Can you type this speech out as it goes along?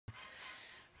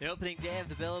The opening day of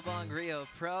the Billabong Rio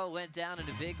Pro went down in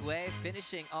a big way,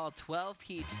 finishing all 12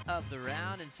 heats of the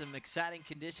round in some exciting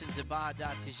conditions at Barra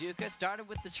Da Tijuca. Started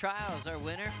with the trials. Our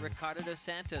winner, Ricardo dos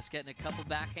Santos, getting a couple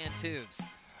backhand tubes.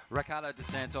 Ricardo dos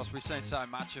Santos, we've seen so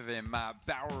much of him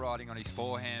barrel riding on his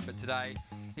forehand, but today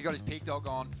he got his pig dog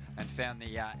on and found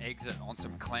the exit on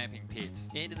some clamping pits.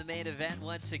 Into the main event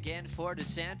once again for dos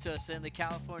Santos and the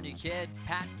California kid.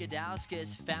 Pat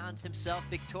Gadauskas found himself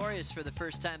victorious for the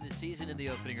first time this season in the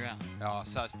opening round. Oh,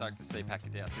 so stoked to see Pat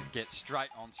Gadauskas get straight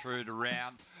on through to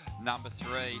round number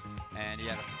 3, and he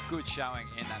had a good showing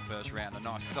in that first round. A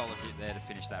nice solid hit there to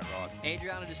finish that ride.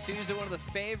 Adriano de Souza, one of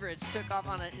the favorites, took off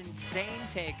on an insane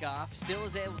takeoff, still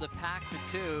was able to pack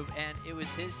the tube, and it was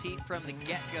his heat from the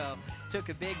get-go. Took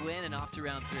a big win and off to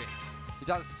round 3. He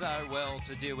does so well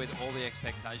to deal with all the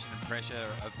expectation and pressure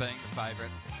of being the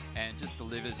favourite, and just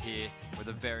delivers here with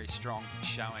a very strong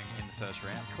showing in the first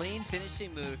round. Clean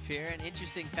finishing move here. An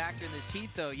interesting factor in this heat,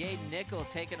 though, Yaden Nickel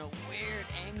taking a weird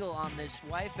angle on this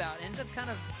wipeout. Ended up kind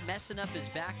of messing up his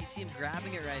back. You see him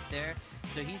grabbing it right there.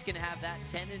 So he's going to have that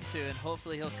tendon to, and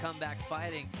hopefully he'll come back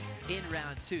fighting in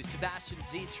round 2. Sebastian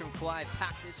Zietz from Kauai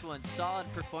packed this one.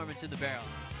 Solid performance in the barrel.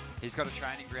 He's got a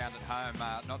training ground at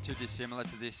home, not too dissimilar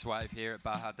to this wave here at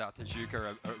Barra Da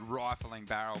Tijuca, a rifling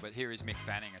barrel, but here is Mick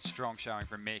Fanning, a strong showing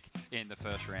from Mick in the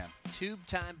first round.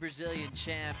 Tube-time Brazilian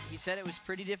champ. He said it was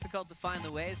pretty difficult to find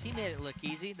the waves. He made it look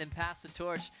easy, then passed the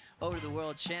torch over to the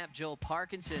world champ, Joel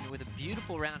Parkinson, with a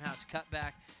beautiful roundhouse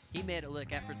cutback. He made it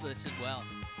look effortless as well.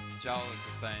 Joel has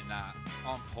just been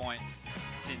on point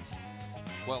since,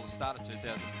 well, the start of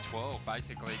 2012,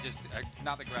 basically. Just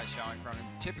another great showing from him.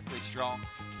 Typically strong.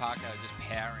 Parko just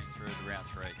powering through to round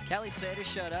 3. Kelly Slater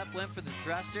showed up, went for the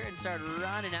thruster, and started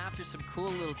running after some cool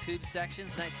little tube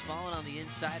sections. Nice small one on the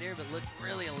inside here, but looked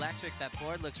really electric. That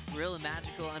board looks real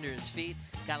magical under his feet.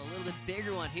 Got a little bit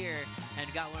bigger one here,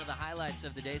 and got one of the highlights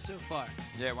of the day so far.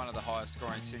 Yeah, one of the highest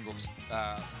scoring singles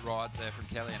rides there from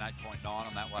Kelly, an 8.9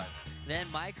 on that wave. Then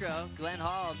micro, Glenn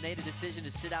Hall made a decision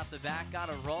to sit out the back, got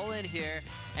a roll in here,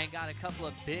 and got a couple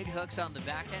of big hooks on the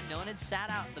back end. No one had sat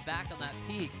out in the back on that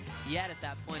peak yet at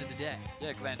that point of the day.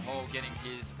 Yeah, Glenn Hall getting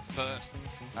his first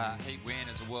heat win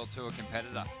as a World Tour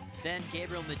competitor. Then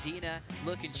Gabriel Medina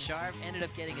looking sharp, ended up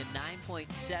getting a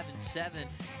 9.77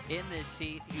 in this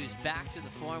heat. He was back to the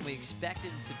form we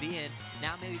expected him to be in.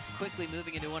 Now maybe quickly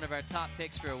moving into one of our top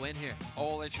picks for a win here.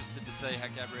 All interested to see how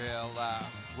Gabriel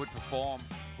would perform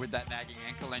with that nagging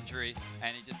ankle injury,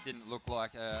 and he just didn't look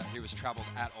like he was troubled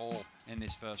at all in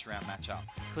this first round matchup.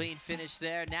 Clean finish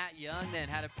there. Nat Young then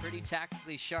had a pretty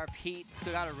tactically sharp heat.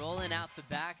 So got a roll in out the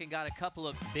back and got a couple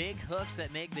of big hooks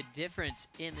that make the difference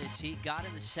in this heat. Got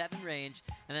in the 7 range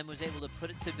and then was able to put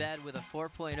it to bed with a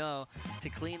 4.0 to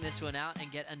clean this one out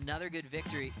and get another good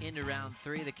victory into round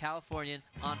 3. The Californian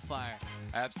on fire.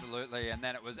 Absolutely, and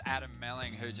then it was Adam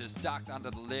Melling who just ducked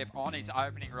under the lip on his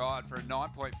opening ride for a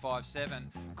 9.57.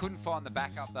 Couldn't find the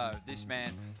backup though. This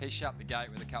man, he shut the gate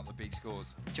with a couple of big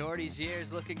scores. Jordy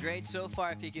Ziers looking great so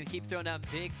far if he can keep throwing down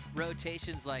big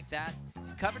rotations like that.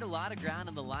 Covered a lot of ground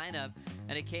in the lineup,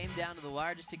 and it came down to the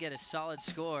wire just to get a solid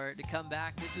score to come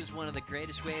back. This was one of the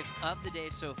greatest waves of the day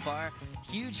so far.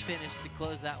 Huge finish to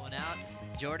close that one out.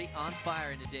 Jordy on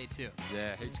fire into day 2.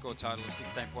 Yeah, heat score total of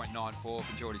 16.94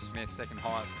 for Jordy Smith, second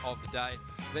highest of the day.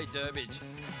 Lee Durbridge,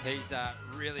 he's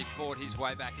really fought his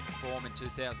way back into form in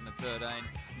 2013.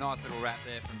 Nice little wrap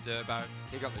there from Durbo.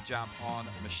 He got the jump on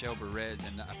Michel Perez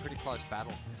in a pretty close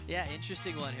battle. Yeah,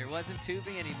 interesting one here. Wasn't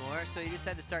tubing anymore, so he just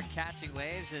had to start catching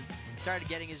waves and started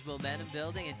getting his momentum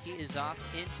building, and he is off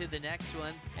into the next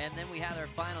one. And then we had our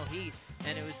final heat,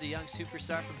 and it was the young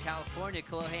superstar from California,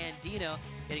 Kolohe Andino,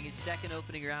 getting his second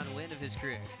opening round win of his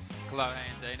career. Kolohe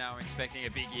Andino, expecting a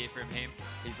big year from him.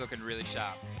 He's looking really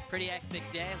sharp. Pretty epic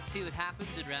day. Let's see what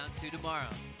happens in round 2 tomorrow.